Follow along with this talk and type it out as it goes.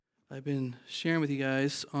I've been sharing with you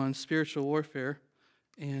guys on spiritual warfare,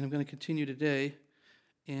 and I'm going to continue today.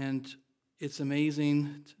 And it's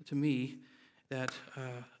amazing to me that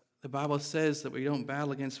the Bible says that we don't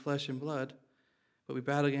battle against flesh and blood, but we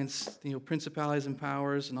battle against principalities and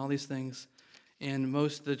powers and all these things. And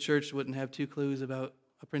most of the church wouldn't have two clues about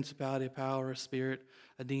a principality, a power, a spirit,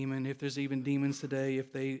 a demon. If there's even demons today,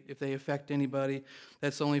 if they affect anybody,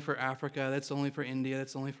 that's only for Africa, that's only for India,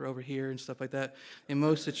 that's only for over here and stuff like that. And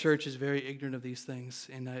most of the church is very ignorant of these things,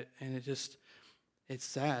 and it's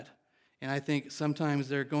sad. And I think sometimes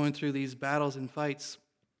they're going through these battles and fights.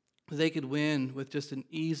 They could win with just an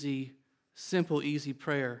simple, easy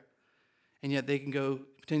prayer, and yet they can go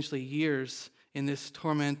potentially years in this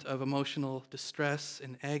torment of emotional distress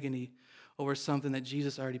and agony over something that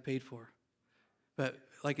Jesus already paid for. But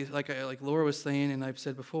like Laura was saying, and I've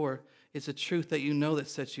said before, it's a truth that you know that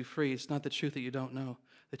sets you free. It's not the truth that you don't know.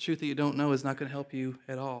 The truth that you don't know is not going to help you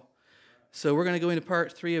at all. So we're going to go into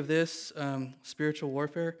part 3 of this, spiritual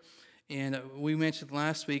warfare. And we mentioned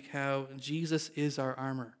last week how Jesus is our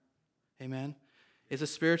armor. Amen? It's a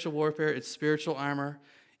spiritual warfare. It's spiritual armor.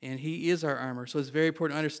 And he is our armor. So it's very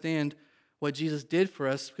important to understand what Jesus did for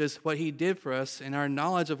us, because what he did for us and our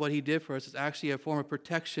knowledge of what he did for us is actually a form of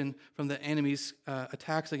protection from the enemy's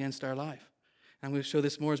attacks against our life. And I'm going to show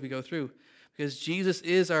this more as we go through. Because Jesus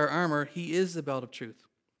is our armor. He is the belt of truth.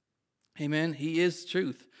 Amen? He is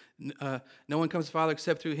truth. No one comes to the Father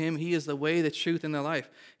except through him. He is the way, the truth, and the life.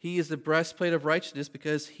 He is the breastplate of righteousness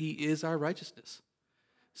because he is our righteousness.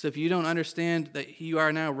 So if you don't understand that you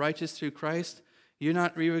are now righteous through Christ, you're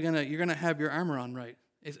going to have your armor on right.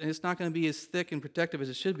 It's not going to be as thick and protective as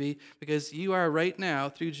it should be, because you are right now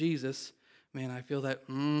through Jesus. Man, I feel that,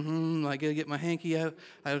 I got to get my hanky out.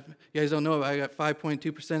 You guys don't know, I got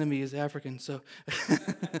 5.2% of me is African, so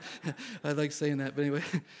I like saying that. But anyway,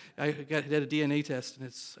 I did a DNA test,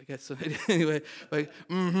 and anyway,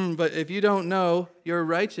 but if you don't know you're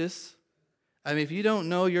righteous,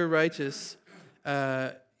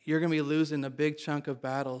 you're going to be losing a big chunk of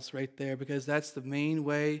battles right there, because that's the main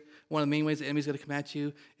way. One of the main ways the enemy's going to come at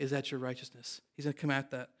you is at your righteousness. He's going to come at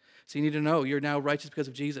that. So you need to know you're now righteous because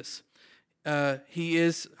of Jesus. He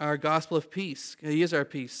is our gospel of peace. He is our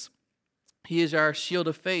peace. He is our shield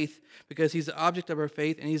of faith because he's the object of our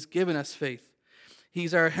faith, and he's given us faith.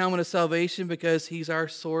 He's our helmet of salvation because he's our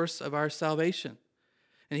source of our salvation.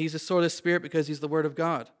 And he's the sword of the Spirit because he's the Word of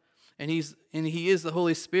God. And he is the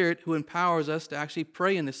Holy Spirit who empowers us to actually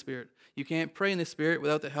pray in the Spirit. You can't pray in the Spirit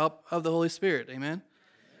without the help of the Holy Spirit. Amen?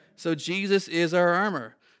 So Jesus is our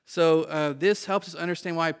armor. So this helps us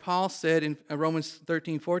understand why Paul said in Romans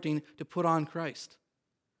 13:14 to put on Christ.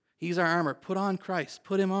 He's our armor. Put on Christ.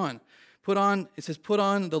 Put him on. It says, put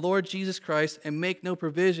on the Lord Jesus Christ and make no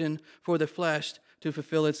provision for the flesh to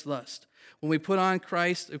fulfill its lust. When we put on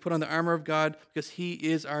Christ, we put on the armor of God because he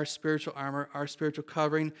is our spiritual armor, our spiritual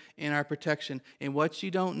covering, and our protection. And what you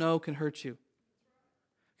don't know can hurt you.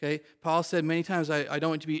 Okay? Paul said many times, I don't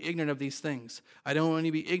want you to be ignorant of these things. I don't want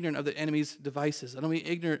you to be ignorant of the enemy's devices. I don't want to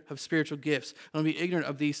be ignorant of spiritual gifts. I don't want to be ignorant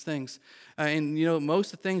of these things. And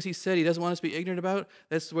most of the things he said he doesn't want us to be ignorant about,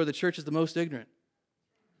 that's where the church is the most ignorant.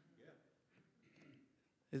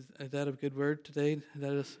 Is that a good word today?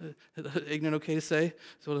 Is ignorant okay to say?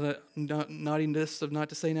 So that naughtiness of not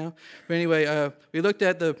to say now? But anyway, we looked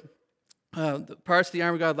at the parts of the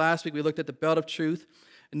armor of God last week. We looked at the belt of truth.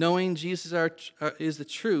 Knowing Jesus is the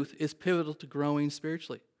truth is pivotal to growing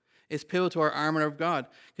spiritually. It's pivotal to our armor of God.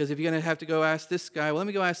 Because if you're going to have to go ask this guy, well, let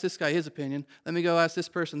me go ask this guy his opinion. Let me go ask this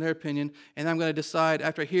person their opinion. And I'm going to decide,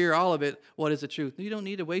 after I hear all of it, what is the truth. You don't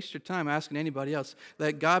need to waste your time asking anybody else.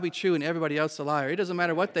 Let God be true and everybody else a liar. It doesn't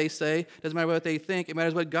matter what they say. It doesn't matter what they think. It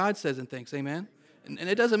matters what God says and thinks. Amen? And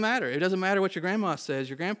it doesn't matter. It doesn't matter what your grandma says,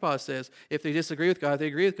 your grandpa says. If they disagree with God, if they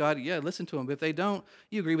agree with God, yeah, listen to them. But if they don't,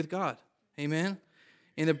 you agree with God. Amen?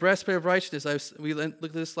 In the breastplate of righteousness, we looked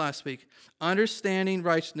at this last week. Understanding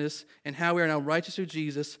righteousness and how we are now righteous through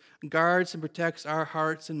Jesus guards and protects our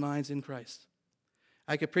hearts and minds in Christ.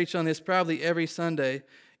 I could preach on this probably every Sunday,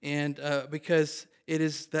 and because it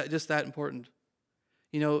is just that important.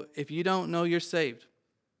 If you don't know you're saved,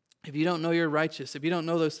 if you don't know you're righteous, if you don't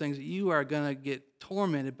know those things, you are going to get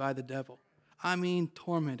tormented by the devil. I mean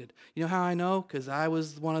tormented. You know how I know? Because I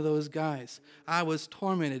was one of those guys. I was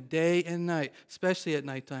tormented day and night, especially at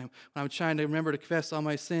nighttime, when I'm trying to remember to confess all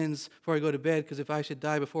my sins before I go to bed, because if I should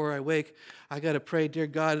die before I wake, I got to pray, dear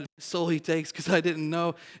God, soul he takes, because I didn't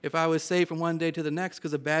know if I was saved from one day to the next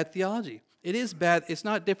because of bad theology. It is bad. It's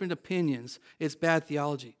not different opinions. It's bad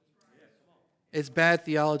theology. It's bad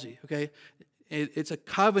theology, okay? It's a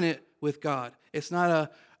covenant with God. It's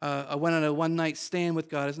not I went on a one-night stand with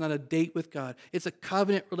God. It's not a date with God. It's a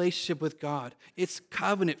covenant relationship with God. It's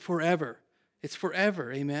covenant forever. It's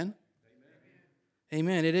forever. Amen?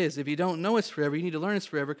 Amen. It is. If you don't know it's forever, you need to learn it's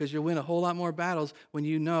forever because you'll win a whole lot more battles when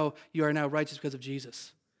you know you are now righteous because of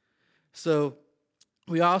Jesus. So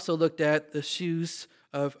we also looked at the shoes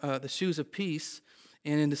of peace,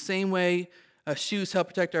 and in the same way, shoes help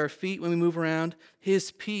protect our feet when we move around.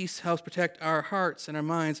 His peace helps protect our hearts and our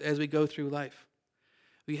minds as we go through life.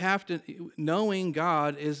 We have to, knowing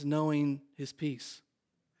God is knowing His peace.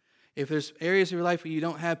 If there's areas of your life where you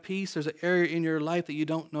don't have peace, there's an area in your life that you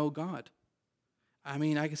don't know God. I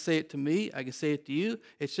mean, I can say it to me, I can say it to you.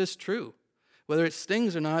 It's just true. Whether it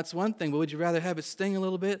stings or not, it's one thing, but would you rather have it sting a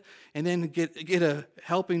little bit and then get a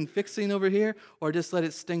helping fixing over here, or just let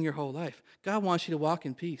it sting your whole life? God wants you to walk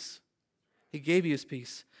in peace. He gave you His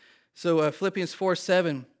peace. So Philippians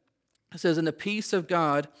 4:7 says, "And the peace of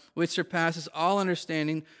God, which surpasses all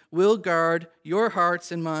understanding, will guard your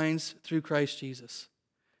hearts and minds through Christ Jesus."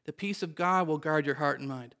 The peace of God will guard your heart and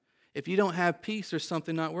mind. If you don't have peace, there's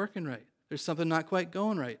something not working right. There's something not quite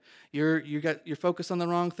going right. You're focused on the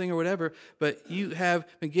wrong thing or whatever, but you have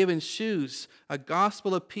been given shoes, a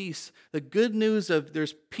gospel of peace, the good news of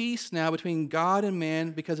there's peace now between God and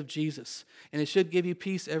man because of Jesus. And it should give you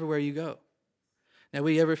peace everywhere you go. Now,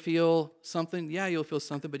 will you ever feel something? Yeah, you'll feel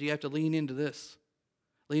something, but you have to lean into this.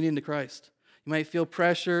 Lean into Christ. You might feel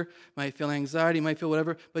pressure, might feel anxiety, might feel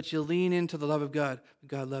whatever, but you lean into the love of God.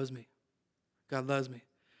 God loves me. God loves me.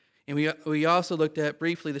 And we also looked at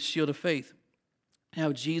briefly the shield of faith,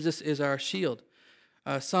 how Jesus is our shield.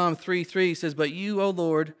 Psalm 3:3 says, "But you, O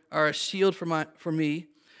Lord, are a shield for me,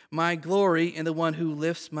 my glory, and the one who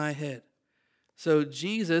lifts my head." So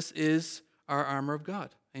Jesus is our armor of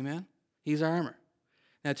God. Amen? He's our armor.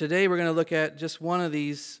 Now today we're going to look at just one of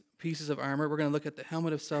these pieces of armor. We're going to look at the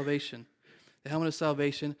helmet of salvation. The helmet of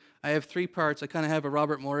salvation. I have 3 parts. I kind of have a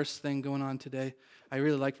Robert Morris thing going on today. I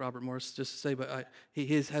really like Robert Morris, just to say, but he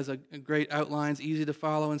has a great outlines, easy to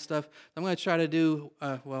follow and stuff. I'm going to try to do,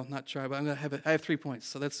 not try, but I have 3 points.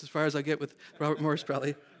 So that's as far as I get with Robert Morris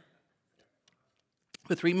probably.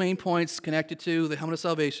 The 3 main points connected to the helmet of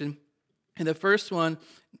salvation. And the first one,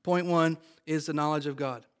 point 1, is the knowledge of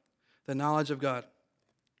God. The knowledge of God.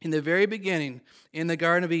 In the very beginning, in the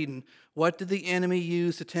Garden of Eden, what did the enemy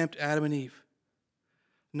use to tempt Adam and Eve?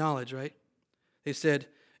 Knowledge, right? They said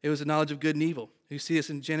it was the knowledge of good and evil. You see this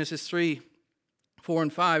in Genesis 3:4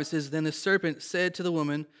 and 5. It says, "Then the serpent said to the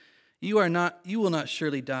woman, you will not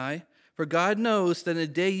surely die, for God knows that in the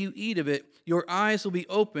day you eat of it, your eyes will be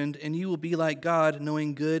opened, and you will be like God,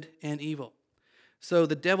 knowing good and evil." So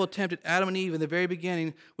the devil tempted Adam and Eve in the very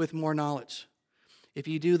beginning with more knowledge. If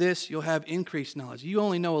you do this, you'll have increased knowledge. You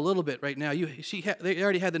only know a little bit right now. They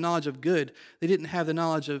already had the knowledge of good. They didn't have the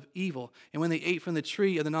knowledge of evil. And when they ate from the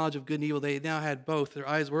tree of the knowledge of good and evil, they now had both. Their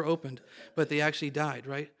eyes were opened, but they actually died,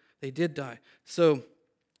 right? They did die. So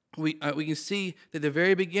we can see that the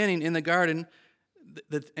very beginning in the garden,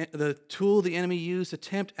 the tool the enemy used to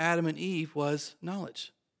tempt Adam and Eve was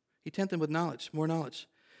knowledge. He tempted them with knowledge, more knowledge.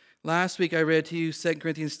 Last week I read to you 2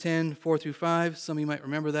 Corinthians 10:4-5. Some of you might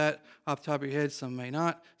remember that off the top of your head, some may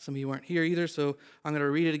not. Some of you weren't here either, so I'm going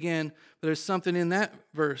to read it again. But there's something in that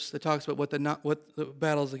verse that talks about what the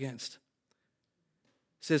battle's against.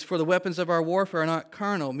 It says, "For the weapons of our warfare are not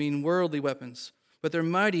carnal," meaning worldly weapons, "but they're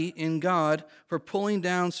mighty in God for pulling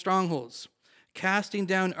down strongholds, casting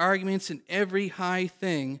down arguments and every high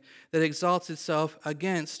thing that exalts itself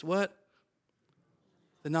against" what?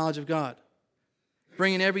 The knowledge of God.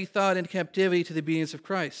 Bringing every thought into captivity to the obedience of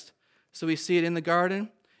Christ. So we see it in the garden,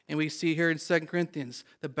 and we see here in 2 Corinthians.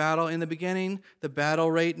 The battle in the beginning, the battle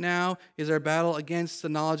right now is our battle against the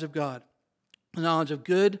knowledge of God. The knowledge of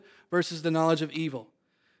good versus the knowledge of evil.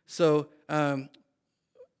 So back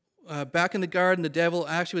in the garden, the devil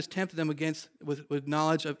actually was tempting them with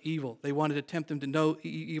knowledge of evil. They wanted to tempt them to know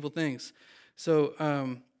evil things. So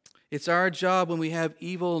it's our job when we have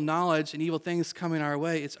evil knowledge and evil things coming our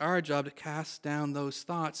way, it's our job to cast down those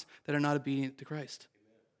thoughts that are not obedient to Christ.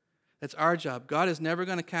 That's our job. God is never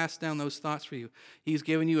going to cast down those thoughts for you. He's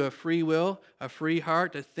given you a free will, a free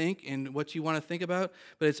heart to think in what you want to think about,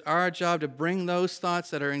 but it's our job to bring those thoughts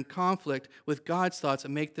that are in conflict with God's thoughts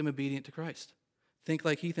and make them obedient to Christ. Think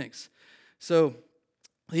like He thinks. So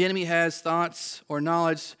the enemy has thoughts or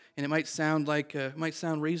knowledge, and it might sound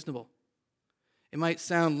reasonable. It might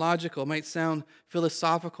sound logical. It might sound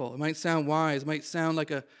philosophical. It might sound wise. It might sound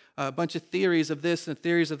like a bunch of theories of this and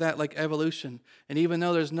theories of that, like evolution. And even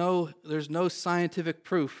though there's no scientific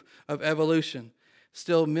proof of evolution,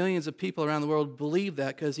 Still, millions of people around the world believe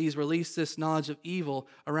that because he's released this knowledge of evil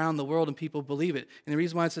around the world, and people believe it. And the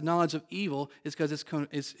reason why it's a knowledge of evil is because it's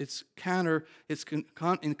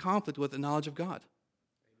in conflict with the knowledge of God.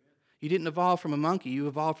 You didn't evolve from a monkey. You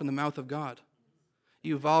evolved from the mouth of God.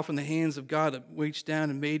 You evolved from the hands of God that reached down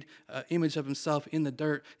and made an image of himself in the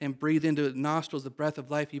dirt and breathed into his nostrils the breath of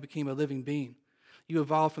life. You became a living being. You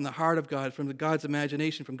evolved from the heart of God, from God's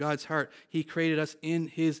imagination, from God's heart. He created us in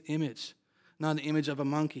his image, not the image of a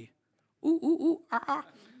monkey. Ooh, ooh, ooh, ah, ah.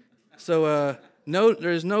 So no,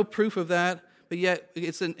 there's no proof of that, but yet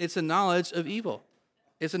it's a knowledge of evil.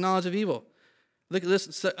 It's a knowledge of evil. Look at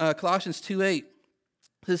this, Colossians 2:8. It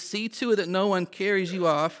says, see to it that no one carries you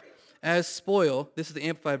off as spoil. This is the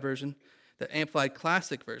Amplified version, the Amplified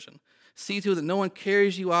Classic version. See to it that no one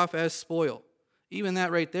carries you off as spoil. Even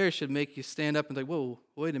that right there should make you stand up and think, whoa,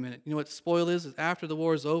 wait a minute. You know what spoil is? Is after the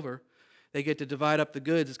war is over, they get to divide up the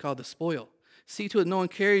goods. It's called the spoil. See to it no one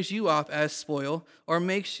carries you off as spoil or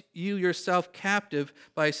makes you yourself captive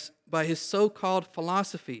by his so-called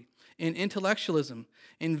philosophy, in intellectualism,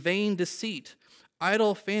 in vain deceit,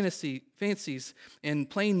 idle fancies, and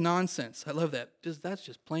plain nonsense. I love that. That's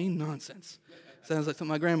just plain nonsense. Sounds like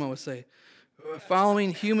something my grandma would say.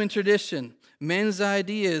 Following human tradition, men's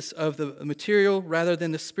ideas of the material rather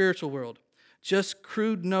than the spiritual world. Just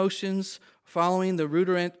crude notions, following the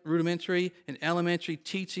rudimentary and elementary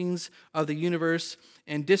teachings of the universe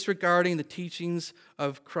and disregarding the teachings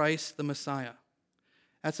of Christ the Messiah.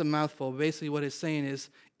 That's a mouthful. Basically what it's saying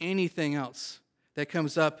is anything else that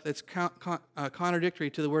comes up that's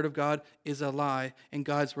contradictory to the Word of God is a lie, and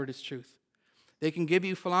God's Word is truth. They can give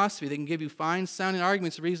you philosophy. They can give you fine-sounding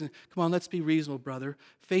arguments of reason. Come on, let's be reasonable, brother.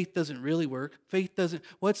 Faith doesn't really work.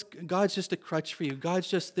 God's just a crutch for you. God's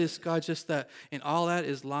just this, God's just that. And all that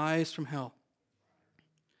is lies from hell.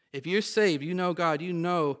 If you're saved, you know God, you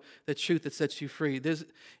know the truth that sets you free.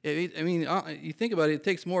 You think about it, it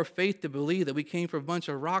takes more faith to believe that we came from a bunch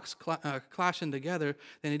of rocks clashing together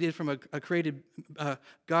than it did from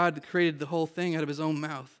God created the whole thing out of his own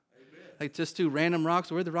mouth. Amen. Like just two random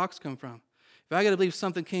rocks, where'd the rocks come from? If I got to believe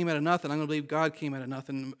something came out of nothing, I'm going to believe God came out of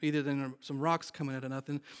nothing, either than some rocks coming out of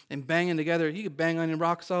nothing and banging together. You could bang on your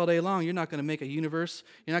rocks all day long. You're not going to make a universe.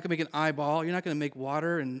 You're not going to make an eyeball. You're not going to make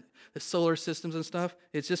water and the solar systems and stuff.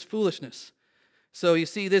 It's just foolishness. So you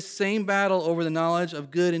see, this same battle over the knowledge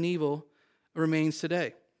of good and evil remains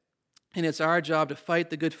today. And it's our job to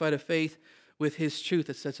fight the good fight of faith with his truth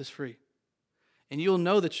that sets us free. And you'll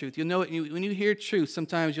know the truth. You'll know it when you hear truth.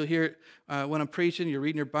 Sometimes you'll hear it when I'm preaching. You're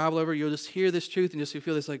reading your Bible over. You'll just hear this truth, and you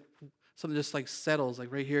feel this like something just like settles,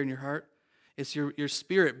 like right here in your heart. It's your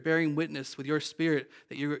spirit bearing witness with your spirit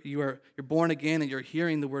that you're born again and you're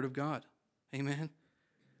hearing the Word of God. Amen. I'm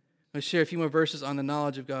going to share a few more verses on the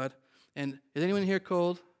knowledge of God. And is anyone here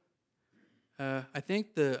cold? I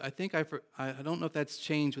don't know if that's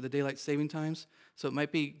changed with the daylight saving times, so it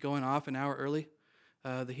might be going off an hour early.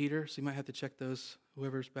 The heater, so you might have to check those,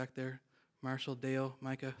 whoever's back there, Marshall, Dale,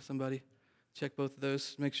 Micah, somebody. Check both of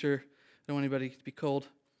those, make sure I don't want anybody to be cold.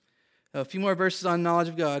 A few more verses on knowledge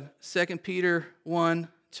of God. 2 Peter 1,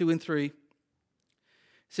 2, and 3. It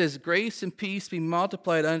says, grace and peace be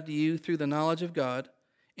multiplied unto you through the knowledge of God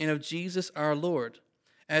and of Jesus our Lord,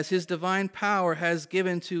 as his divine power has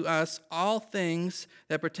given to us all things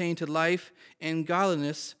that pertain to life and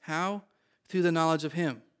godliness. How? Through the knowledge of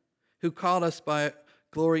him who called us by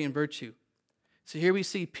glory and virtue. So here we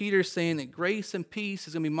see Peter saying that grace and peace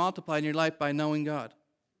is going to be multiplied in your life by knowing God.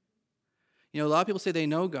 You know, a lot of people say they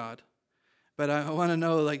know God, but I want to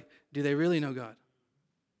know, do they really know God?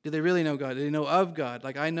 Do they really know God? Do they know of God?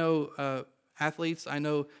 Like I know athletes, I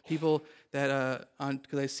know people that,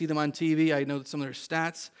 because I see them on TV, I know some of their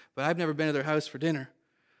stats, but I've never been to their house for dinner.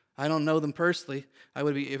 I don't know them personally.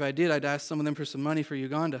 If I did, I'd ask some of them for some money for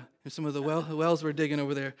Uganda and some of the wells we're digging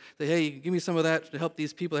over there. Say, hey, give me some of that to help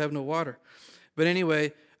these people that have no water. But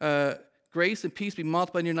anyway, grace and peace be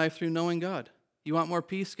multiplied in your life through knowing God. You want more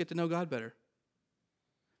peace? Get to know God better.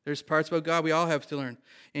 There's parts about God we all have to learn.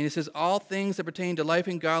 And it says, all things that pertain to life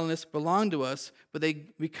and godliness belong to us, but they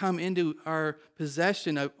come into our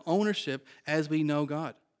possession of ownership as we know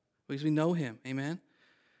God, because we know him. Amen?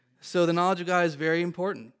 So the knowledge of God is very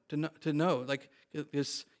important to know. Like, you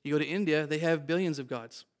go to India, they have billions of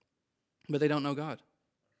gods, but they don't know God.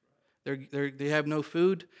 They have no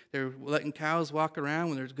food. They're letting cows walk around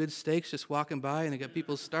when there's good steaks just walking by, and they got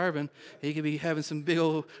people starving. They could be having some big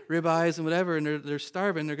old ribeyes and whatever, and they're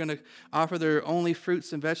starving. They're going to offer their only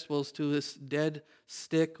fruits and vegetables to this dead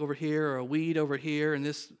stick over here, or a weed over here, and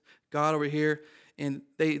this god over here. And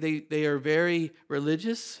they are very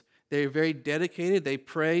religious. They're very dedicated. They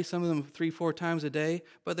pray, some of them 3-4 times a day,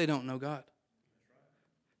 but they don't know God.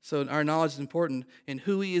 So our knowledge is important. And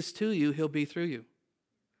who he is to you, he'll be through you.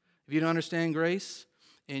 If you don't understand grace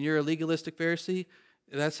and you're a legalistic Pharisee,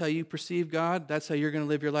 that's how you perceive God, that's how you're going to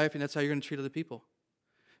live your life, and that's how you're going to treat other people.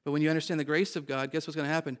 But when you understand the grace of God, guess what's going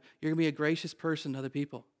to happen? You're going to be a gracious person to other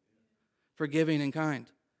people, forgiving and kind.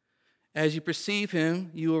 As you perceive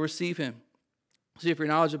him, you will receive him. So if your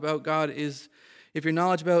knowledge about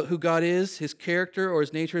who God is, his character, or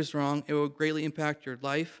his nature is wrong, it will greatly impact your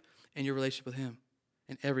life and your relationship with him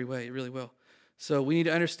in every way. It really will. So we need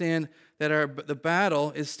to understand that the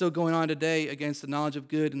battle is still going on today against the knowledge of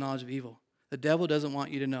good and knowledge of evil. The devil doesn't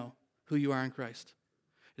want you to know who you are in Christ.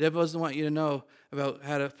 The devil doesn't want you to know about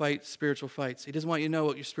how to fight spiritual fights. He doesn't want you to know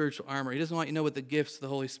what your spiritual armor. He doesn't want you to know what the gifts of the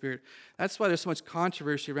Holy Spirit. That's why there's so much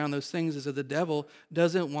controversy around those things, is that the devil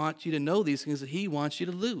doesn't want you to know these things, that he wants you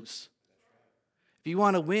to lose. If you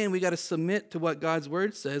want to win, we got to submit to what God's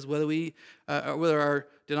word says, whether our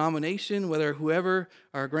denomination, whether whoever,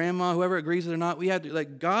 our grandma, whoever agrees with it or not, we have to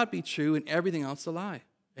let God be true and everything else a lie.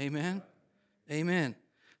 Amen? Amen.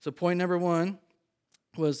 So point number 1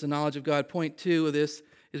 was the knowledge of God. Point 2 of this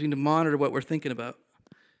is we need to monitor what we're thinking about.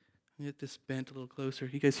 Let me get this bent a little closer.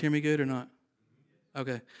 You guys hear me good or not?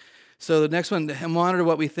 Okay. So the next one, monitor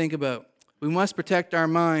what we think about. We must protect our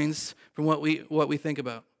minds from what we think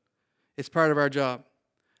about. It's part of our job.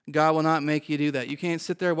 God will not make you do that. You can't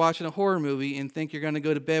sit there watching a horror movie and think you're going to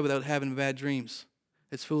go to bed without having bad dreams.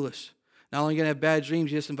 It's foolish. Not only are you going to have bad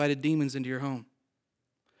dreams, you just invited demons into your home.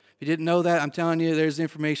 If you didn't know that, I'm telling you, there's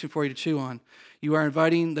information for you to chew on. You are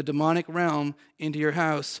inviting the demonic realm into your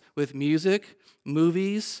house with music,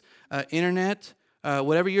 movies, internet,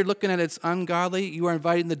 whatever you're looking at that's ungodly, you are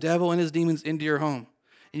inviting the devil and his demons into your home.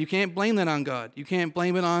 And you can't blame that on God. You can't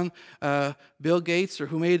blame it on Bill Gates or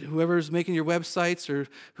whoever's making your websites or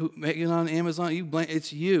who making it on Amazon.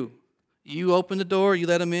 It's you. You open the door, you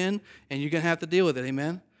let them in, and you're going to have to deal with it.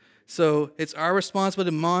 Amen? So it's our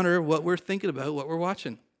responsibility to monitor what we're thinking about, what we're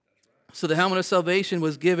watching. So the helmet of salvation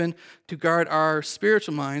was given to guard our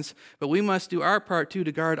spiritual minds, but we must do our part too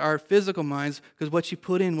to guard our physical minds, because what you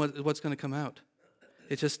put in is what's going to come out.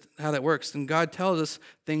 It's just how that works. And God tells us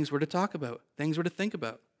things we're to talk about, things we're to think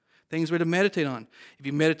about, things we're to meditate on. If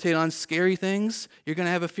you meditate on scary things, you're going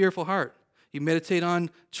to have a fearful heart. You meditate on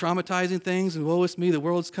traumatizing things, and woe is me, the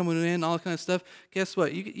world's coming in, all that kind of stuff. Guess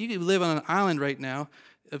what? You could live on an island right now.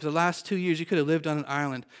 For the last 2 years, you could have lived on an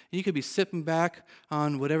island. And you could be sitting back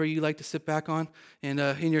on whatever you like to sit back on, and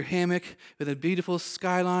in your hammock with a beautiful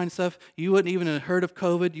skyline and stuff. You wouldn't even have heard of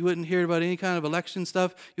COVID. You wouldn't hear about any kind of election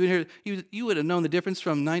stuff. You would have known the difference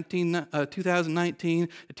from 2019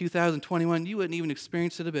 to 2021. You wouldn't even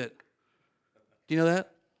experience it a bit. Do you know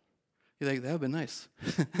that? You're like, that would have been nice.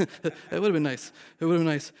 That would have been nice. It would have been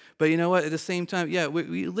nice. But you know what? At the same time, yeah,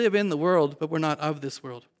 we live in the world, but we're not of this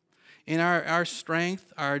world. And our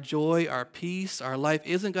strength, our joy, our peace, our life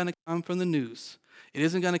isn't going to come from the news. It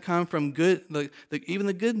isn't going to come from good, even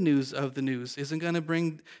the good news of the news isn't going to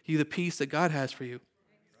bring you the peace that God has for you.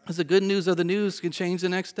 Because the good news of the news can change the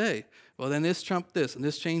next day. Well, then this trumped this, and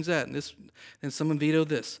this changed that, and someone vetoed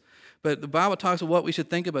this. But the Bible talks about what we should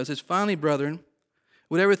think about. It says, finally, brethren,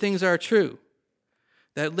 whatever things are true.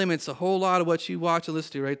 That limits a whole lot of what you watch and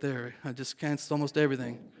listen to right there. I just cancels almost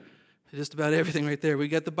everything. Just about everything right there. We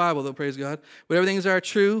get the Bible, though, praise God. Whatever things are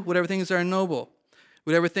true, whatever things are noble,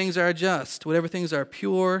 whatever things are just, whatever things are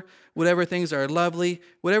pure, whatever things are lovely,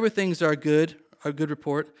 whatever things are good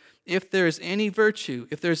report. If there is any virtue,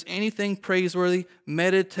 if there's anything praiseworthy,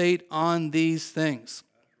 meditate on these things.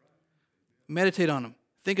 Meditate on them.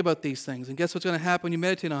 Think about these things. And guess what's going to happen when you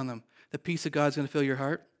meditate on them? The peace of God's going to fill your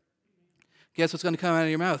heart. Guess what's going to come out of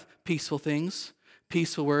your mouth? Peaceful things.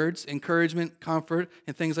 Peaceful words, encouragement, comfort,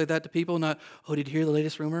 and things like that to people. Not, oh, did you hear the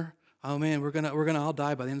latest rumor? Oh man, we're gonna all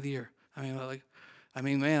die by the end of the year. I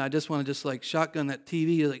mean, man, I just want to just like shotgun that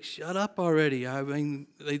TV. You're like, shut up already. I mean,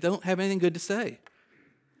 they don't have anything good to say.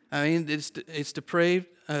 I mean, it's depraved.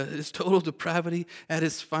 It's total depravity at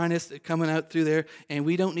its finest coming out through there, and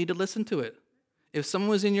we don't need to listen to it. If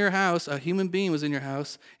someone was in your house, a human being was in your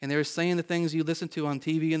house, and they were saying the things you listen to on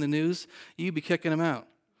TV and the news, you'd be kicking them out.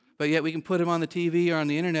 But yet we can put them on the TV or on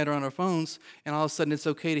the internet or on our phones, and all of a sudden it's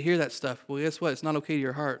okay to hear that stuff. Well, guess what? It's not okay to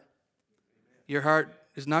your heart. Your heart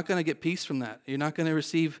is not going to get peace from that. You're not going to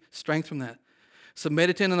receive strength from that. So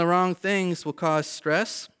meditating on the wrong things will cause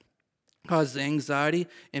stress, cause anxiety,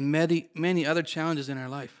 and many other challenges in our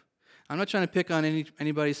life. I'm not trying to pick on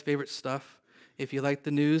anybody's favorite stuff. If you like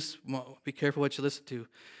the news, well, be careful what you listen to.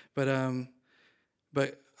 But I'm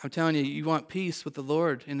telling you, you want peace with the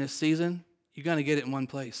Lord in this season, you're going to get it in one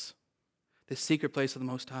place, the secret place of the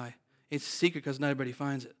Most High. It's secret because not everybody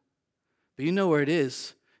finds it. But you know where it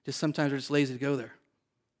is, just sometimes we're just lazy to go there.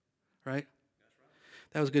 right?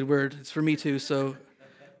 That was a good word. It's for me too, so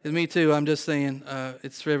it's me too. I'm just saying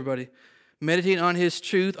it's for everybody. Meditating on his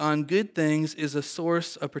truth, on good things, is a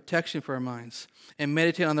source of protection for our minds. And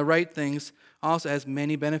meditating on the right things also has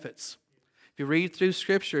many benefits. If you read through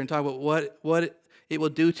Scripture and talk about what it will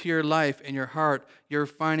do to your life and your heart, your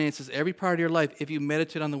finances, every part of your life, if you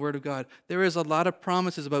meditate on the Word of God, there is a lot of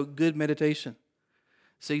promises about good meditation.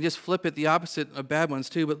 So you just flip it the opposite of bad ones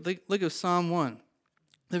too. But look at Psalm 1,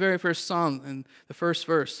 the very first Psalm and the first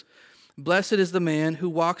verse. Blessed is the man who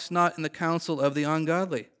walks not in the counsel of the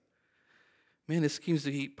ungodly. Man, this seems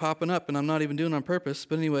to keep popping up, and I'm not even doing it on purpose.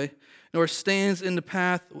 But anyway, nor stands in the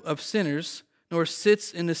path of sinners, nor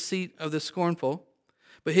sits in the seat of the scornful.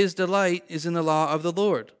 But his delight is in the law of the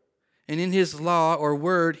Lord, and in his law or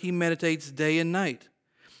word he meditates day and night.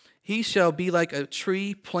 He shall be like a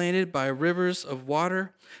tree planted by rivers of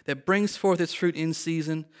water that brings forth its fruit in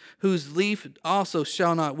season, whose leaf also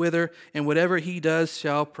shall not wither, and whatever he does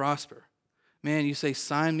shall prosper. Man, you say,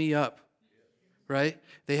 sign me up, right?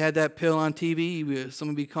 They had that pill on TV.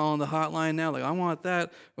 Someone be calling the hotline now, like, I want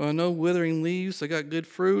that. Well, no withering leaves. I got good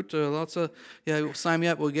fruit. Lots of, sign me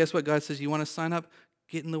up. Well, guess what? God says, you want to sign up?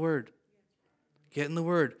 Get in the Word. Get in the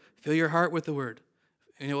Word. Fill your heart with the Word.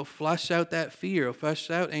 And it will flush out that fear. It will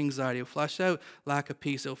flush out anxiety. It will flush out lack of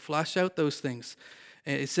peace. It will flush out those things.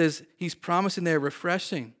 And it says he's promising there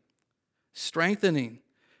refreshing, strengthening,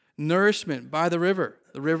 nourishment by the river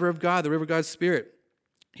of God, the river of God's Spirit.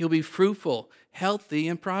 He'll be fruitful, healthy,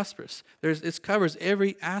 and prosperous. It covers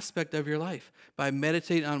every aspect of your life by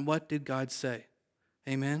meditating on what did God say.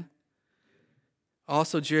 Amen?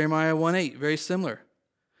 Also, Jeremiah 1:8, very similar.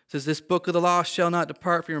 It says, this book of the law shall not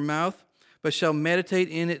depart from your mouth, but shall meditate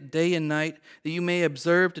in it day and night, that you may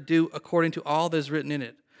observe to do according to all that is written in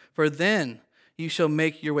it. For then you shall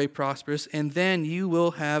make your way prosperous, and then you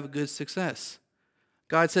will have good success.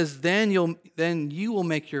 God says, then you will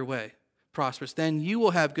make your way prosperous. Then you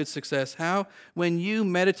will have good success. How? When you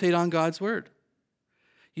meditate on God's word.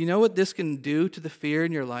 You know what this can do to the fear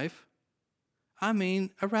in your life? I mean,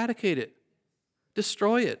 eradicate it.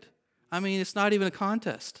 Destroy it. I mean, it's not even a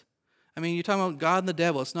contest. I mean, you're talking about God and the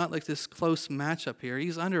devil. It's not like this close matchup here.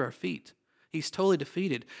 He's under our feet. He's totally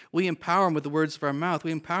defeated. We empower him with the words of our mouth.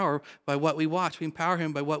 We empower by what we watch. We empower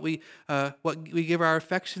him by what we give our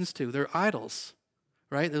affections to. They're idols,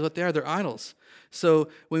 right? That's what they are. They're idols. So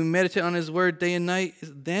when we meditate on his word day and night,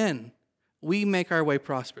 then we make our way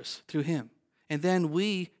prosperous through him. And then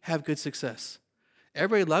we have good success.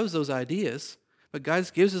 Everybody loves those ideas, but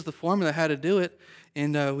God gives us the formula how to do it,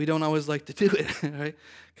 and we don't always like to do it, right?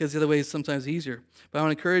 Because the other way is sometimes easier. But I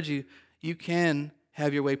want to encourage you, you can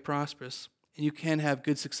have your way prosperous, and you can have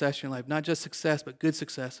good success in your life. Not just success, but good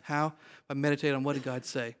success. How? By meditating on what did God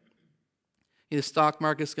say. The stock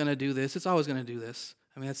market's going to do this. It's always going to do this.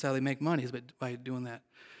 I mean, that's how they make money, is by doing that.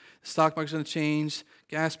 The stock market's going to change.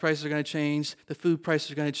 Gas prices are going to change. The food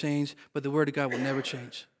prices are going to change. But the word of God will never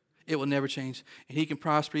change. It will never change. And he can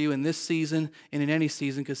prosper you in this season and in any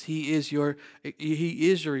season because he is your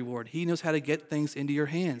reward. He knows how to get things into your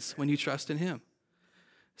hands when you trust in him.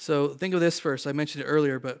 So think of this first. I mentioned it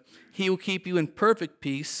earlier, but he will keep you in perfect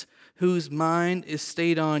peace whose mind is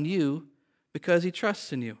stayed on you because he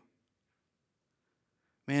trusts in you.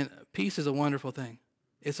 Man, peace is a wonderful thing.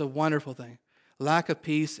 It's a wonderful thing. Lack of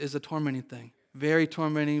peace is a tormenting thing. Very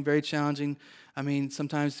tormenting, very challenging. I mean,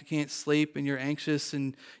 sometimes you can't sleep and you're anxious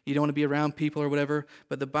and you don't want to be around people or whatever.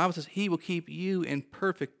 But the Bible says he will keep you in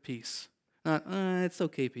perfect peace. Not, it's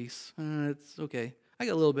okay, peace. It's okay. I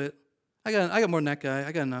got a little bit. I got more than that guy.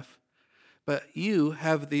 I got enough. But you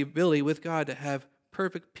have the ability with God to have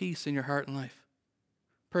perfect peace in your heart and life.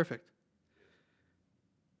 Perfect.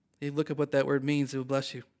 You look at what that word means, it will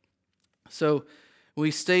bless you. So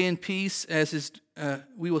we stay in peace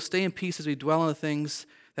we will stay in peace as we dwell on the things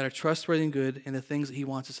that are trustworthy and good and the things that he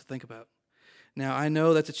wants us to think about. Now, I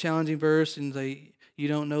know that's a challenging verse, and you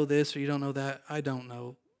don't know this or you don't know that. I don't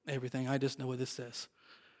know everything. I just know what this says.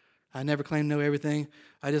 I never claim to know everything.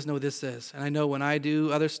 I just know what this says. And I know when I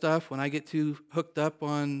do other stuff, when I get too hooked up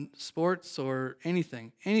on sports or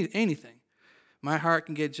anything, my heart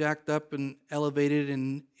can get jacked up and elevated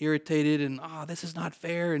and irritated and, this is not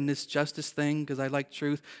fair, and this justice thing, because I like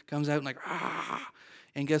truth, comes out and like,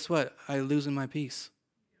 and guess what? I'm losing my peace.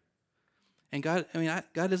 And God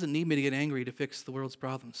doesn't need me to get angry to fix the world's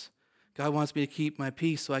problems. God wants me to keep my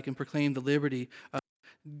peace so I can proclaim the liberty of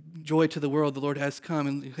joy to the world. The Lord has come,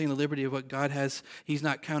 and proclaim the liberty of what God has. He's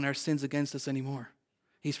not counting our sins against us anymore.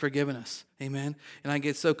 He's forgiven us. Amen? And I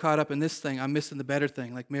get so caught up in this thing, I'm missing the better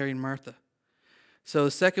thing, like Mary and Martha. So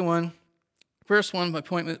the second one First one, my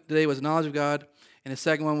point today was knowledge of God, and the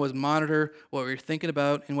second one was monitor what we're thinking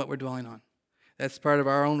about and what we're dwelling on. That's part of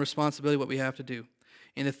our own responsibility, what we have to do.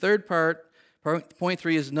 And the third point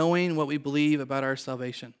 3 is knowing what we believe about our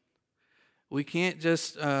salvation. We can't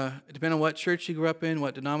just, depend on what church you grew up in,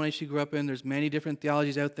 what denomination you grew up in, there's many different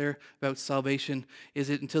theologies out there about salvation. Is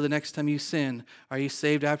it until the next time you sin? Are you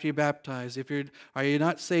saved after you're baptized? Are you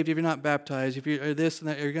not saved if you're not baptized? If you're this and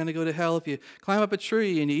that, you're going to go to hell if you climb up a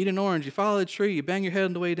tree and you eat an orange, you follow the tree, you bang your head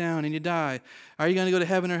on the way down and you die. Are you going to go to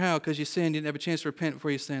heaven or hell because you sinned, you didn't have a chance to repent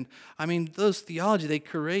before you sinned? I mean, those theology they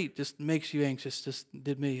create just makes you anxious, just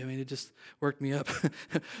did me. I mean, it just worked me up.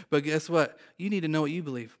 But guess what? You need to know what you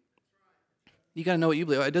believe. You got to know what you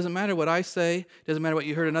believe. It doesn't matter what I say. It doesn't matter what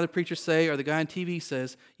you heard another preacher say or the guy on TV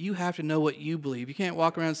says. You have to know what you believe. You can't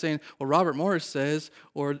walk around saying, well, Robert Morris says,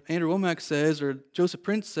 or Andrew Womack says, or Joseph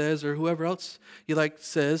Prince says, or whoever else you like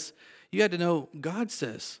says. You have to know God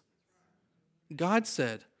says. God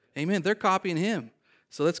said. Amen. They're copying him.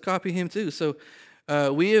 So let's copy him too. So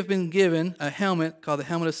we have been given a helmet called the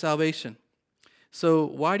helmet of salvation. So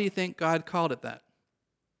why do you think God called it that?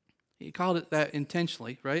 He called it that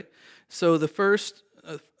intentionally, right? So the first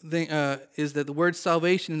thing is that the word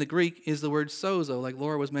salvation in the Greek is the word sozo, like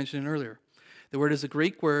Laura was mentioning earlier. The word is a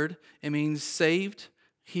Greek word. It means saved,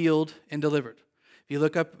 healed, and delivered. If you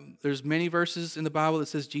look up, there's many verses in the Bible that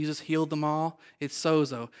says Jesus healed them all. It's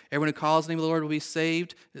sozo. Everyone who calls the name of the Lord will be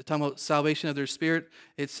saved. They're talking about salvation of their spirit.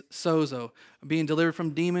 It's sozo. Being delivered from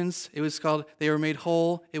demons, it was called, they were made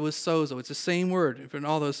whole. It was sozo. It's the same word in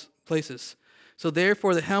all those places. So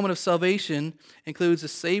therefore, the helmet of salvation includes the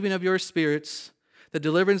saving of your spirits, the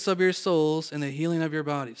deliverance of your souls, and the healing of your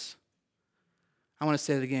bodies. I want to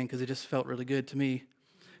say it again because it just felt really good to me.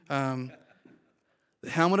 The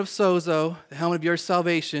helmet of sozo, the helmet of your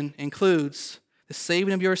salvation, includes the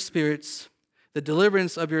saving of your spirits, the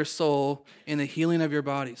deliverance of your soul, and the healing of your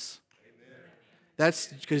bodies. Amen. That's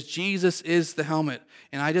because Jesus is the helmet.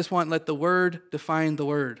 And I just want to let the Word define the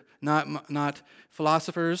Word, not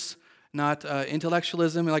philosophers, not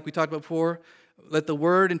intellectualism, like we talked about before. Let the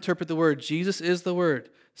Word interpret the Word. Jesus is the Word.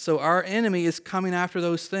 So our enemy is coming after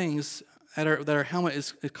those things that our helmet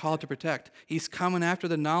is called to protect. He's coming after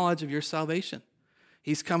the knowledge of your salvation.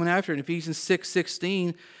 He's coming after it. Ephesians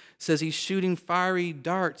 6:16 says he's shooting fiery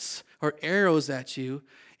darts or arrows at you,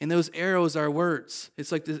 and those arrows are words.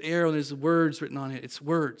 It's like this arrow, and there's words written on it. It's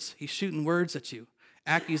words. He's shooting words at you.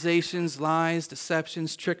 Accusations, lies,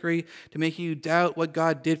 deceptions, trickery, to make you doubt what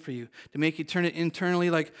God did for you, to make you turn it internally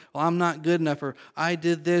like, well, I'm not good enough, or I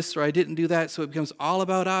did this, or I didn't do that, so it becomes all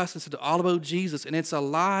about us instead of all about Jesus. And it's a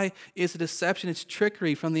lie, it's a deception, it's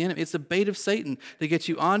trickery from the enemy. It's the bait of Satan to get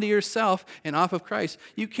you onto yourself and off of Christ.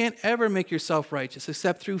 You can't ever make yourself righteous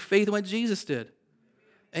except through faith in what Jesus did.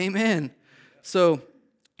 Amen. So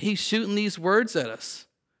he's shooting these words at us.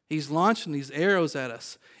 He's launching these arrows at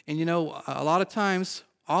us. And you know, a lot of times,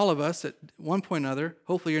 all of us at one point or another,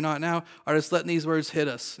 hopefully you're not now, are just letting these words hit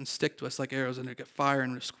us and stick to us like arrows and they get fire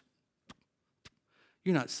and just,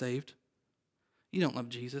 you're not saved. You don't love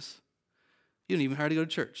Jesus. You don't even hardly go to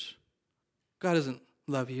church. God doesn't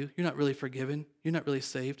love you. You're not really forgiven. You're not really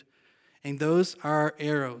saved. And those are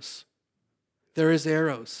arrows. There is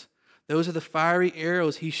arrows. Those are the fiery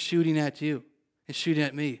arrows he's shooting at you and shooting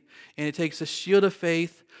at me. And it takes a shield of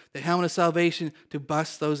faith, the helmet of salvation, to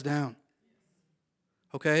bust those down.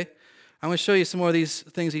 Okay? I'm going to show you some more of these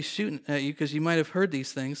things he's shooting at you because you might have heard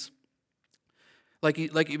these things. Back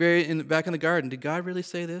in the garden, did God really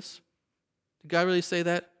say this? Did God really say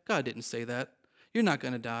that? God didn't say that. You're not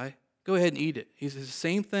going to die. Go ahead and eat it. It's the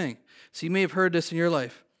same thing. So you may have heard this in your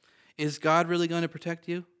life. Is God really going to protect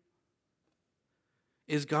you?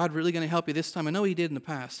 Is God really going to help you this time? I know he did in the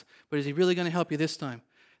past, but is he really going to help you this time?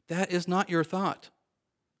 That is not your thought.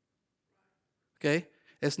 Okay?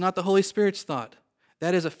 It's not the Holy Spirit's thought.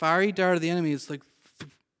 That is a fiery dart of the enemy.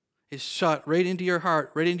 It's shot right into your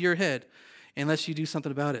heart, right into your head, unless you do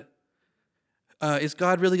something about it. Is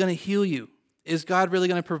God really going to heal you? Is God really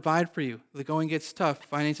going to provide for you? The going gets tough.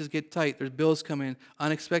 Finances get tight. There's bills come in,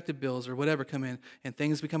 unexpected bills or whatever come in, and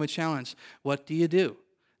things become a challenge. What do?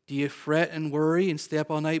 Do you fret and worry and stay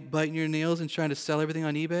up all night biting your nails and trying to sell everything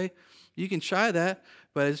on eBay? You can try that,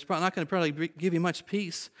 but it's not going to probably give you much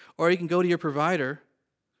peace. Or you can go to your provider,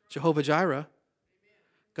 Jehovah Jireh.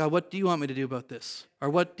 God, what do you want me to do about this? Or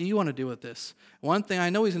what do you want to do with this? One thing I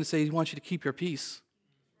know he's going to say, he wants you to keep your peace.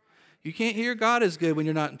 You can't hear God as good when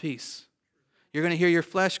you're not in peace. You're going to hear your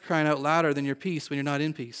flesh crying out louder than your peace when you're not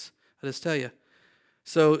in peace. I just tell you.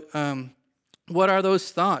 So what are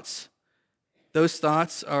those thoughts? Those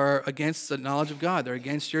thoughts are against the knowledge of God. They're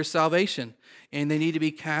against your salvation. And they need to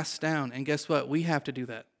be cast down. And guess what? We have to do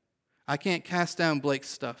that. I can't cast down Blake's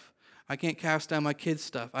stuff. I can't cast down my kids'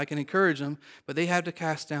 stuff. I can encourage them, but they have to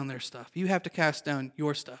cast down their stuff. You have to cast down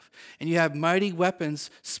your stuff. And you have mighty weapons,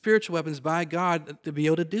 spiritual weapons by God to be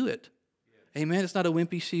able to do it. Amen? It's not a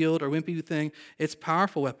wimpy shield or wimpy thing. It's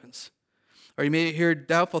powerful weapons. Or you may hear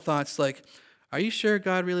doubtful thoughts like, are you sure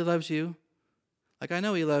God really loves you? Like, I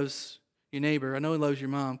know he loves your neighbor. I know he loves your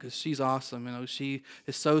mom because she's awesome. You know, she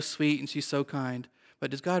is so sweet and she's so kind. But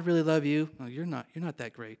does God really love you? No, you're not. You're not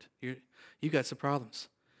that great. You got some problems.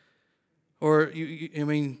 Or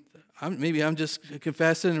maybe I'm just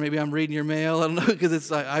confessing, or maybe I'm reading your mail. I don't know,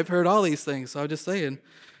 because I've heard all these things. So I'm just saying.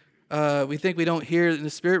 We think we don't hear it in the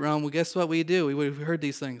spirit realm. Well, guess what we do? We've heard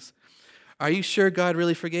these things. Are you sure God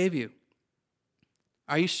really forgave you?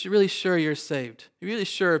 Are you really sure you're saved? Are you really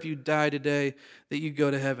sure if you die today that you go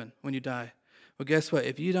to heaven when you die? Well, guess what?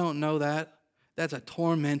 If you don't know that, that's a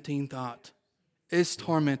tormenting thought. It's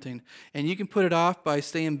tormenting. And you can put it off by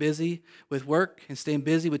staying busy with work and staying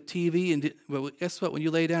busy with TV. Well, guess what? When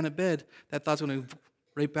you lay down in bed, that thought's going to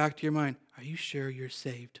right back to your mind. Are you sure you're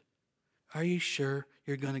saved? Are you sure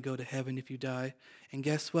you're going to go to heaven if you die? And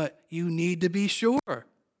guess what? You need to be sure.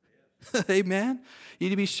 Amen? You need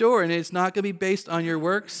to be sure, and it's not going to be based on your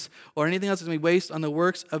works or anything else. It's going to be based on the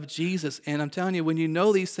works of Jesus. And I'm telling you, when you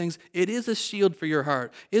know these things, it is a shield for your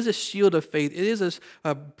heart. It is a shield of faith. It is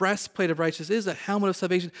a breastplate of righteousness. It is a helmet of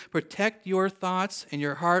salvation. Protect your thoughts and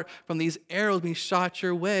your heart from these arrows being shot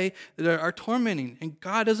your way that are tormenting. And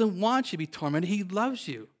God doesn't want you to be tormented. He loves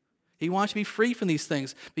you. He wants you to be free from these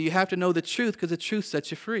things. But you have to know the truth because the truth sets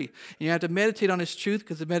you free. And you have to meditate on His truth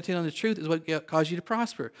because meditating on the truth is what causes you to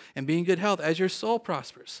prosper and be in good health as your soul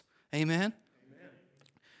prospers. Amen?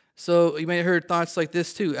 So you may have heard thoughts like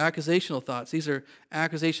this too, accusational thoughts. These are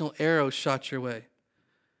accusational arrows shot your way.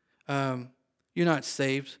 You're not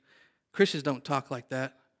saved. Christians don't talk like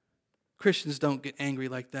that. Christians don't get angry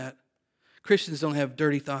like that. Christians don't have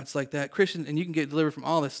dirty thoughts like that. Christians, and you can get delivered from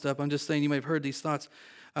all this stuff. I'm just saying you may have heard these thoughts.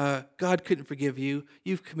 God couldn't forgive you.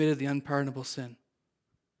 You've committed the unpardonable sin.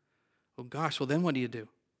 Well, gosh, well then what do you do?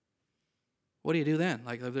 What do you do then?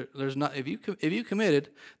 Like, there's not if you committed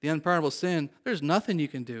the unpardonable sin, there's nothing you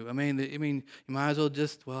can do. I mean, you might as well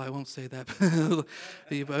just. Well, I won't say that.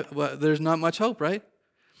 But there's not much hope, right?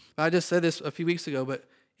 I just said this a few weeks ago, but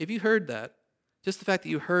if you heard that, just the fact that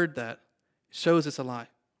you heard that shows it's a lie.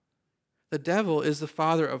 The devil is the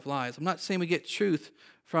father of lies. I'm not saying we get truth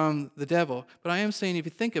from the devil, but I am saying if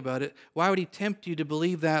you think about it, why would he tempt you to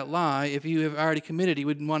believe that lie if you have already committed? He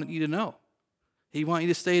wouldn't want you to know. He wants you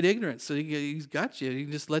to stay in ignorance, so he's got you. He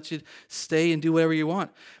can just let you stay and do whatever you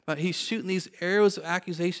want. But he's shooting these arrows of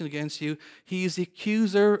accusation against you. He's the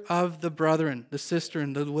accuser of the brethren, the sister,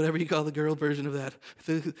 and whatever you call the girl version of that.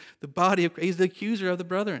 The body of he's the accuser of the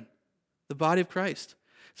brethren, the body of Christ.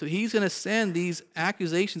 So he's going to send these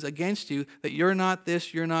accusations against you that you're not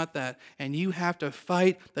this, you're not that. And you have to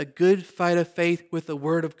fight the good fight of faith with the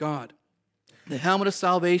Word of God. The helmet of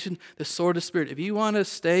salvation, the sword of the Spirit. If you want to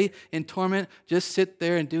stay in torment, just sit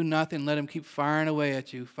there and do nothing. Let him keep firing away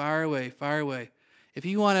at you. Fire away, fire away. If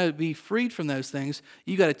you want to be freed from those things,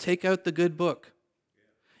 you got to take out the good book.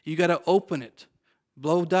 You got to open it.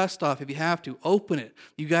 Blow dust off if you have to. Open it.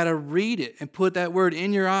 You got to read it and put that word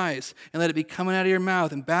in your eyes and let it be coming out of your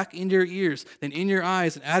mouth and back into your ears, then in your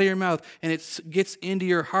eyes and out of your mouth, and it gets into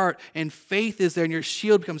your heart, and faith is there, and your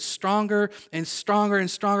shield becomes stronger and stronger and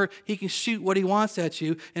stronger. He can shoot what he wants at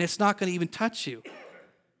you, and it's not going to even touch you.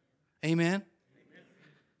 Amen?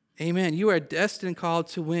 Amen. You are destined and called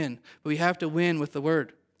to win, but we have to win with the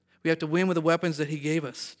word. We have to win with the weapons that he gave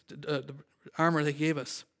us, the armor that he gave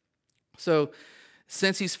us. So,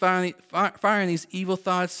 since he's firing these evil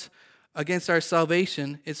thoughts against our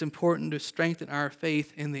salvation, it's important to strengthen our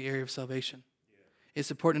faith in the area of salvation. It's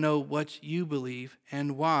important to know what you believe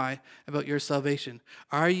and why about your salvation.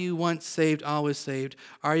 Are you once saved, always saved?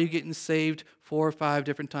 Are you getting saved 4 or 5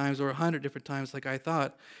 different times or 100 different times like I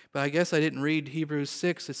thought? But I guess I didn't read Hebrews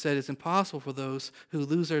 6. It said it's impossible for those who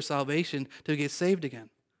lose their salvation to get saved again.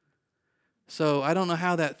 So I don't know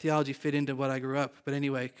how that theology fit into what I grew up. But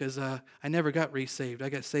anyway, because I never got re-saved. I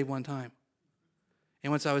got saved one time.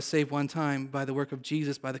 And once I was saved one time by the work of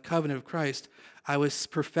Jesus, by the covenant of Christ, I was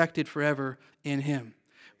perfected forever in him.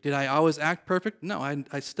 Did I always act perfect? No,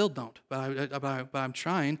 I still don't. But I'm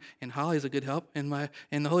trying, and Holly is a good help, and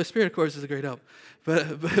the Holy Spirit, of course, is a great help.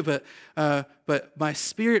 But my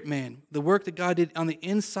spirit man, the work that God did on the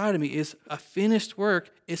inside of me is a finished work,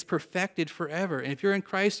 is perfected forever. And if you're in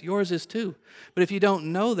Christ, yours is too. But if you don't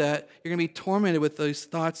know that, you're going to be tormented with those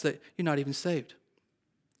thoughts that you're not even saved.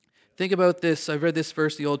 Think about this. I've read this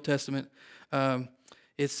verse in the Old Testament.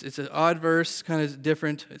 It's an odd verse, kind of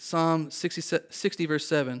different. It's Psalm 60, verse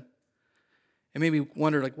 7. It made me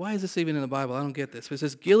wonder, like, why is this even in the Bible? I don't get this. But it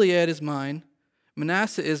says, Gilead is mine,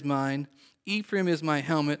 Manasseh is mine, Ephraim is my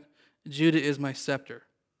helmet, Judah is my scepter.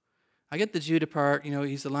 I get the Judah part,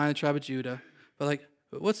 he's the Lion of the tribe of Judah. But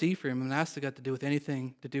what's Ephraim and Manasseh got to do with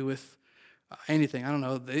anything to do with anything? I don't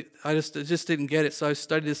know. I just didn't get it. So I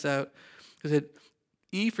studied this out. It said,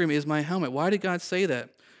 Ephraim is my helmet. Why did God say that?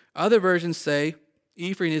 Other versions say,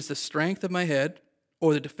 Ephraim is the strength of my head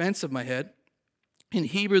or the defense of my head. In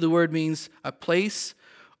Hebrew, the word means a place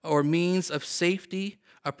or means of safety,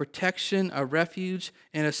 a protection, a refuge,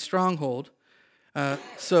 and a stronghold.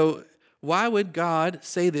 So why would God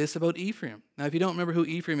say this about Ephraim? Now, if you don't remember who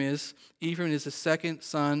Ephraim is the second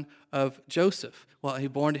son of Joseph. Well, he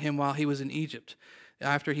was born to him while he was in Egypt,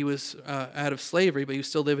 after he was out of slavery, but he was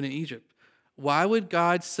still living in Egypt. Why would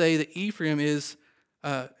God say that Ephraim is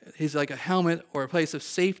he's like a helmet or a place of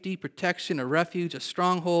safety, protection, a refuge, a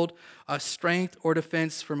stronghold, a strength or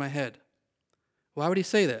defense for my head? Why would he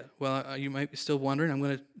say that? Well, you might be still wondering. I'm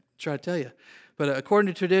going to try to tell you. But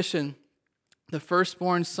according to tradition, the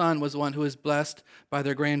firstborn son was the one who was blessed by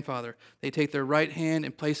their grandfather. They take their right hand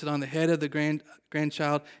and place it on the head of the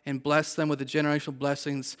grandchild and bless them with the generational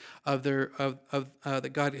blessings of that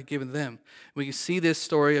God had given them. We can see this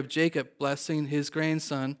story of Jacob blessing his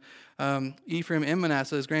grandson, Ephraim and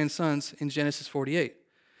Manasseh, his grandsons, in Genesis 48.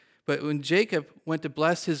 But when Jacob went to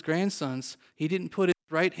bless his grandsons, he didn't put his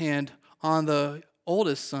right hand on the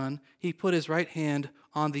oldest son. He put his right hand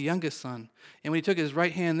on the youngest son. And when he took his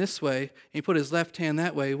right hand this way and he put his left hand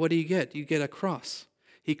that way, what do you get? You get a cross.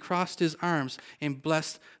 He crossed his arms and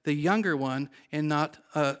blessed the younger one and not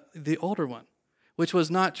the older one, which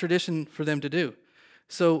was not tradition for them to do.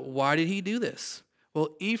 So why did he do this? Well,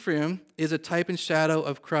 Ephraim is a type and shadow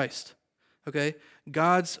of Christ. Okay?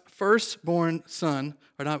 God's firstborn son,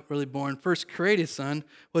 or not really born, first created son,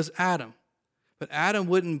 was Adam. But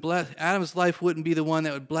Adam's life wouldn't be the one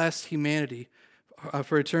that would bless humanity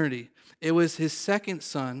for eternity. It was his second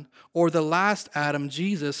son, or the last Adam,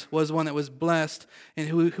 Jesus, was the one that was blessed and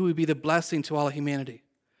who would be the blessing to all of humanity.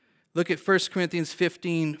 Look at 1 Corinthians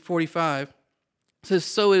 15:45. It says,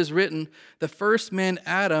 so it is written, the first man,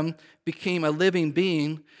 Adam, became a living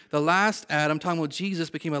being. The last Adam, talking about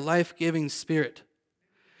Jesus, became a life-giving spirit.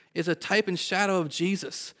 It's a type and shadow of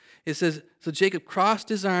Jesus. It says, so Jacob crossed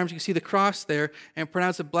his arms, you can see the cross there, and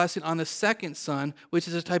pronounced a blessing on the second son, which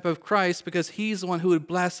is a type of Christ, because he's the one who would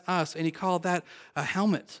bless us, and he called that a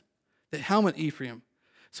helmet, the helmet Ephraim.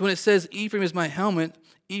 So when it says Ephraim is my helmet,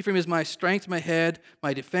 Ephraim is my strength, my head,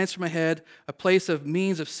 my defense for my head, a place of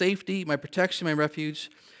means of safety, my protection, my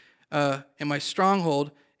refuge, and my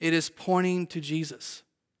stronghold, it is pointing to Jesus.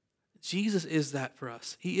 Jesus is that for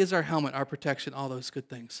us. He is our helmet, our protection, all those good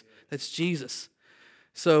things. That's Jesus.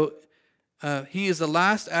 So he is the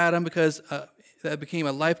last Adam because that became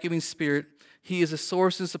a life-giving spirit. He is the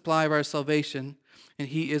source and supply of our salvation, and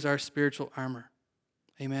he is our spiritual armor.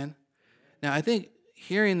 Amen? Now, I think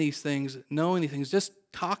hearing these things, knowing these things, just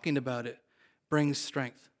talking about it brings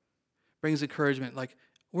strength, brings encouragement. Like,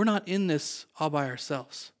 we're not in this all by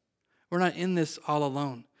ourselves. We're not in this all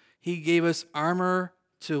alone. He gave us armor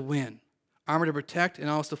to win, armor to protect, and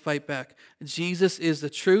also to fight back. Jesus is the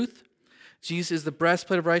truth. Jesus is the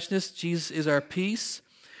breastplate of righteousness. Jesus is our peace.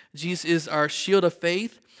 Jesus is our shield of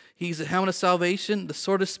faith. He's the helmet of salvation, the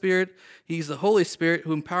sword of the Spirit. He's the Holy Spirit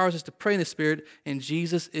who empowers us to pray in the Spirit, and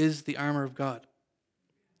Jesus is the armor of God.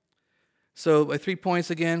 So by 3 points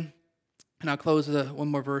again, and I'll close with one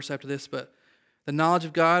more verse after this, but the knowledge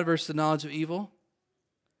of God versus the knowledge of evil.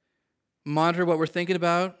 Monitor what we're thinking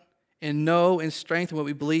about, and know and strengthen what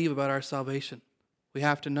we believe about our salvation. We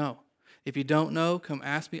have to know. If you don't know, come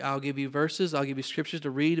ask me. I'll give you verses. I'll give you scriptures to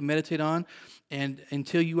read and meditate on, and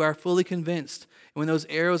until you are fully convinced. And when those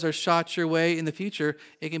arrows are shot your way in the future,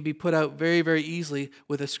 it can be put out very, very easily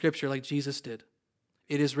with a scripture like Jesus did.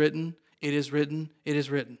 It is written, it is written, it is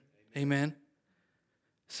written. Amen?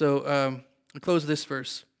 So I'll close with this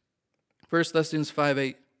verse. 1 Thessalonians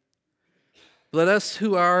 5:8. Let us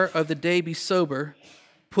who are of the day be sober,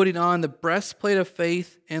 putting on the breastplate of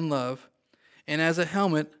faith and love, and as a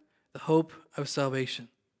helmet, the hope of salvation.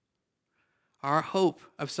 Our hope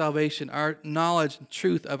of salvation, our knowledge and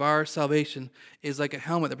truth of our salvation is like a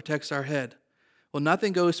helmet that protects our head. Well,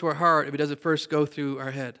 nothing goes to our heart if it doesn't first go through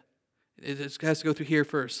our head. It has to go through here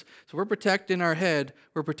first. So we're protecting our head,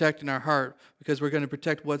 we're protecting our heart, because we're going to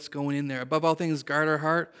protect what's going in there. Above all things, guard our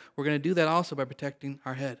heart. We're going to do that also by protecting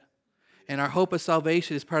our head. And our hope of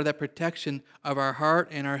salvation is part of that protection of our heart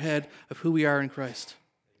and our head of who we are in Christ.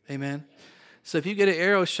 Amen? So if you get an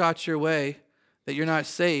arrow shot your way that you're not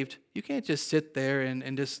saved, you can't just sit there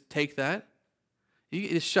and just take that. You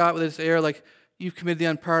get shot with this arrow like, you've committed the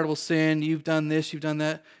unpardonable sin, you've done this, you've done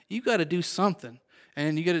that. You've got to do something.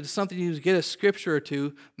 And you got to do something, you get a scripture or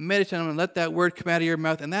two, meditate on it, and let that word come out of your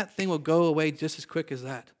mouth, and that thing will go away just as quick as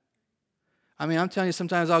that. I mean, I'm telling you,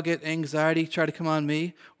 sometimes I'll get anxiety try to come on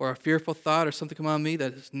me, or a fearful thought or something come on me,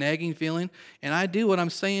 that is nagging feeling, and I do what I'm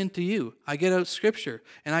saying to you. I get out scripture,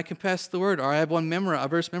 and I confess the word, or I have a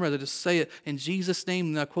verse memorized, I just say it in Jesus' name,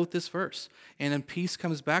 and I quote this verse. And then peace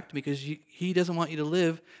comes back to me, because he doesn't want you to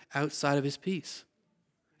live outside of his peace.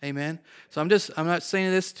 Amen? So I'm not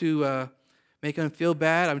saying this to make them feel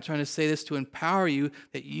bad. I'm trying to say this to empower you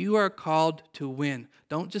that you are called to win.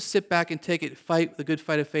 Don't just sit back and take it. Fight the good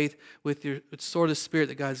fight of faith with your sword of the Spirit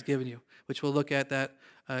that God's given you, which we'll look at that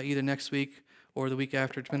either next week or the week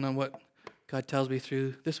after, depending on what God tells me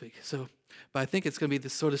through this week. But I think it's going to be the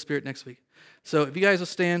sword of the Spirit next week. So if you guys will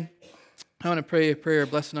stand, I want to pray a prayer, a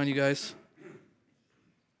blessing on you guys.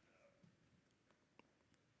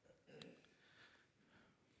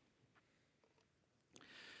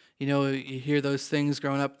 You know, you hear those things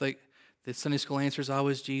growing up, like the Sunday school answer is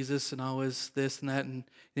always Jesus and always this and that. And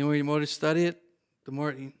the more you study it, the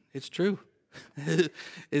more it's true. It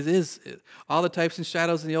is. All the types and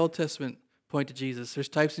shadows in the Old Testament point to Jesus. There's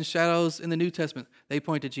types and shadows in the New Testament. They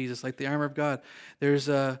point to Jesus, like the armor of God. There's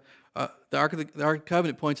the Ark of the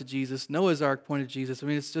Covenant points to Jesus. Noah's Ark pointed to Jesus. I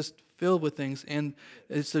mean, it's just filled with things. And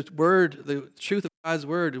it's the word, the truth of God's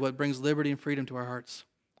word, what brings liberty and freedom to our hearts.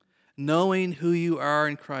 Knowing who you are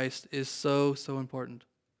in Christ is so, so important.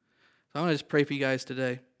 So I want to just pray for you guys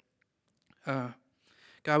today. God,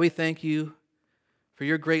 we thank you for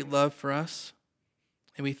your great love for us.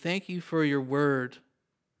 And we thank you for your word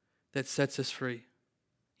that sets us free.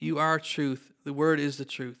 You are truth. The word is the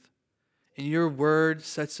truth. And your word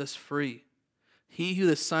sets us free. He who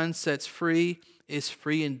the Son sets free is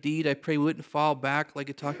free indeed. I pray we wouldn't fall back like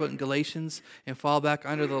it talked about in Galatians and fall back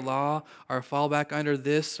under the law or fall back under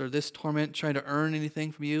this or this torment trying to earn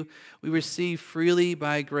anything from you. We receive freely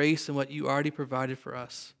by grace and what you already provided for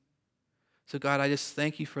us. So God, I just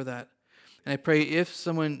thank you for that. And I pray if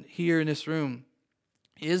someone here in this room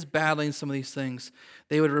is battling some of these things,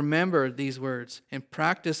 they would remember these words and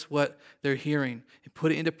practice what they're hearing and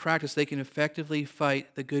put it into practice. They can effectively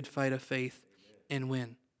fight the good fight of faith and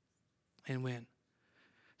win. And win.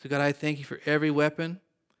 So God, I thank you for every weapon,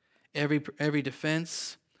 every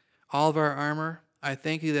defense, all of our armor. I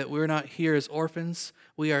thank you that we're not here as orphans.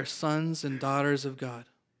 We are sons and daughters of God.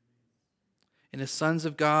 And the sons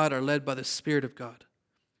of God are led by the Spirit of God.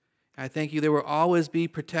 I thank you there will always be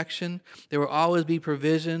protection. There will always be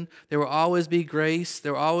provision. There will always be grace.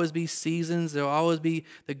 There will always be seasons. There will always be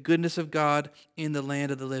the goodness of God in the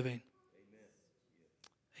land of the living.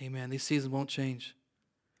 Amen. Amen. These seasons won't change.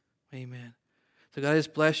 Amen. So God,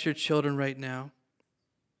 just bless your children right now.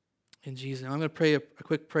 In Jesus' name. I'm going to pray a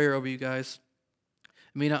quick prayer over you guys.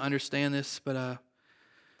 I may not understand this, but I'll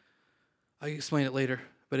explain it later.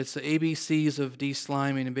 But it's the ABCs of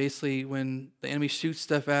de-sliming. And basically, when the enemy shoots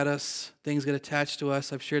stuff at us, things get attached to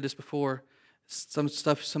us. I've shared this before. Some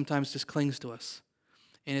stuff sometimes just clings to us.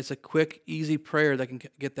 And it's a quick, easy prayer that can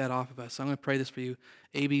get that off of us. So I'm going to pray this for you.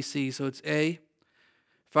 ABC. So it's A.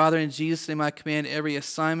 Father, in Jesus' name, I command every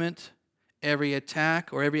assignment, every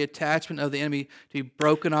attack, or every attachment of the enemy to be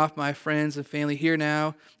broken off my friends and family here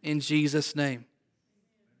now in Jesus' name.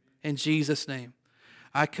 In Jesus' name.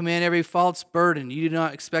 I command every false burden you do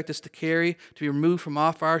not expect us to carry to be removed from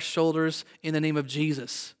off our shoulders in the name of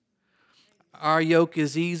Jesus. Our yoke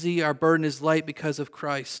is easy, our burden is light because of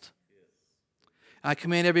Christ. I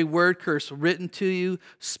command every word curse written to you,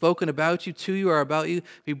 spoken about you, to you, or about you,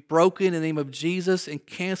 be broken in the name of Jesus and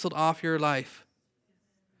canceled off your life.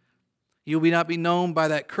 You will not be known by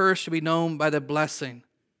that curse, you'll be known by the blessing.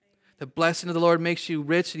 The blessing of the Lord makes you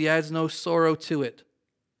rich, and he adds no sorrow to it.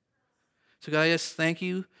 So God, I just thank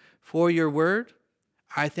you for your word.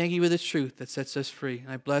 I thank you for the truth that sets us free.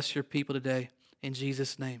 And I bless your people today in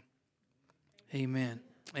Jesus' name. Amen.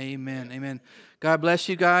 Amen. Amen. God bless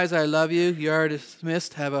you guys. I love you. You are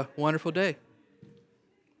dismissed. Have a wonderful day.